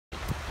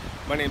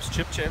My name's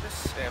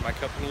Chavous, and my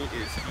company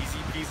is Easy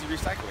Peasy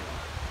Recycling.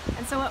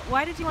 And so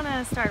why did you want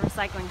to start a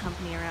recycling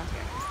company around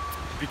here?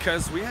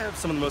 Because we have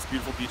some of the most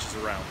beautiful beaches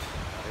around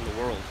in the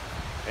world,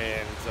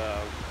 and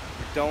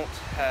we don't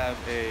have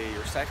a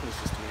recycling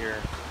system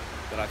here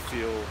that I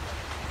feel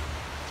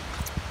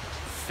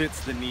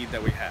fits the need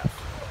that we have.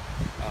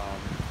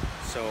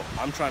 So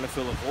I'm trying to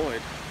fill a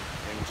void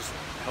and just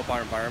help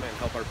our environment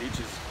and help our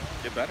beaches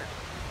get better.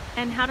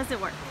 And how does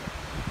it work?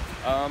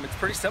 It's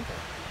pretty simple.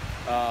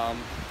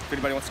 If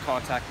anybody wants to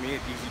contact me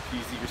at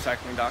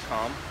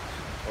easypeasyrecycling.com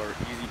or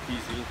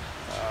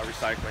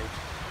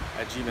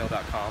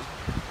easypeasyrecycling@gmail.com,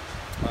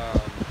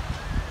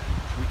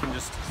 we can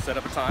just set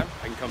up a time.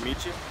 I can come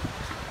meet you.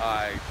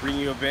 I bring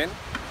you a bin.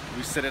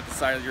 We sit at the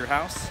side of your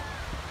house.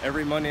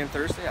 Every Monday and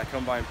Thursday, I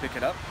come by and pick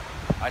it up.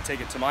 I take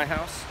it to my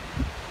house.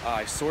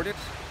 I sort it,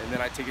 and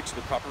then I take it to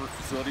the proper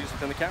facilities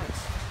within the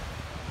counties.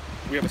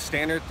 We have a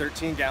standard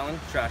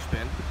 13-gallon trash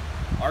bin.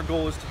 Our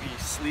goal is to be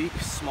sleek,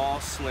 small,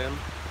 slim,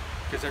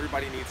 because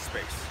everybody needs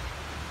space.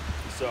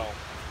 So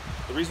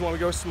the reason why we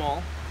go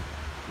small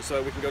is so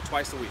that we can go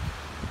twice a week.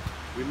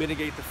 We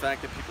mitigate the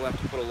fact that people have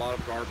to put a lot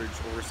of garbage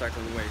or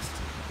recycling waste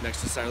next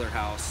to the side of their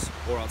house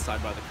or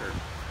outside by the curb.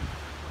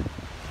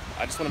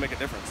 I just want to make a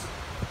difference.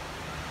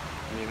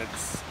 I mean,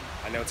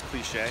 I know it's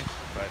cliche,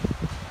 but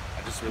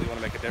I just really want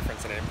to make a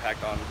difference and an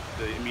impact on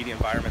the immediate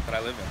environment that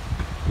I live in.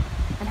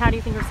 And how do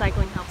you think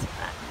recycling helps with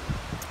that?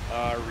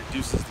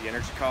 Reduces the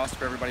energy cost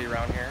for everybody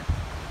around here,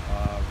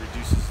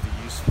 reduces the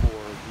use for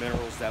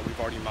minerals that we've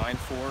already mined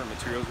for, and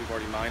materials we've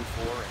already mined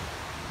for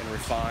and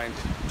refined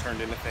and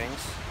turned into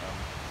things.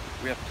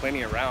 We have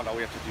plenty around. All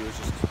we have to do is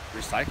just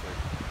recycle it.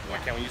 Why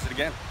can't we use it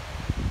again?